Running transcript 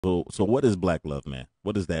So what is Black Love, man?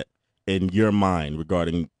 What is that in your mind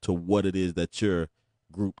regarding to what it is that your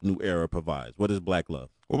group New Era provides? What is Black Love?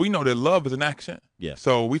 Well, we know that love is an action. Yeah.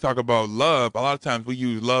 So we talk about love. A lot of times we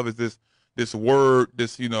use love as this word,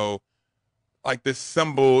 this like this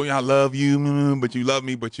symbol. I love you, but you love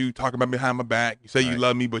me, but you talk about behind my back. You say you Right.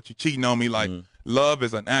 love me, but you cheating on me. Like love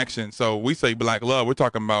is an action. So we say black love. We're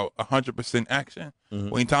talking about 100% action. Mhm.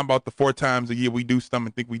 When you talk about the 4 times a year we do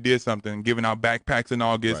something, think we did something, giving out backpacks in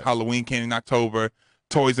August, Right. Halloween candy in October,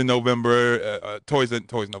 toys in November, toys in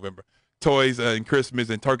November, toys in Christmas,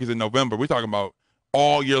 and turkeys in November. We're talking about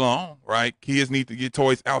all year long, right? Kids need to get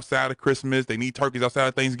toys outside of Christmas. They need turkeys outside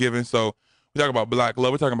of Thanksgiving. So we talk about black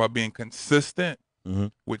love. We're talking about being consistent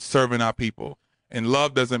with serving our people. And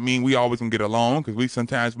love doesn't mean we always gonna get along, because we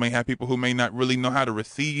sometimes may have people who may not really know how to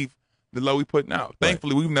receive the love we putting out. Right.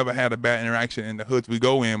 Thankfully, we've never had a bad interaction in the hoods we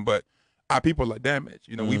go in, but our people are damaged.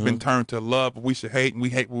 We've been turned to love what we should hate, and we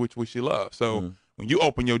hate which we should love. So when you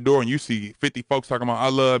open your door and you see 50 folks talking about I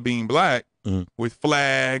love being black with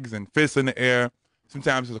flags and fists in the air,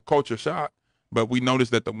 sometimes it's a culture shock. But we notice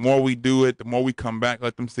that the more we do it, the more we come back,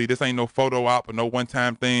 let them see this ain't no photo op or no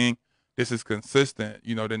one-time thing. This is consistent,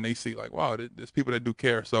 then they see like, wow, there's people that do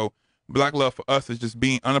care. So black love for us is just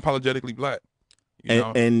being unapologetically black.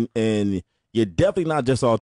 And you're definitely not just all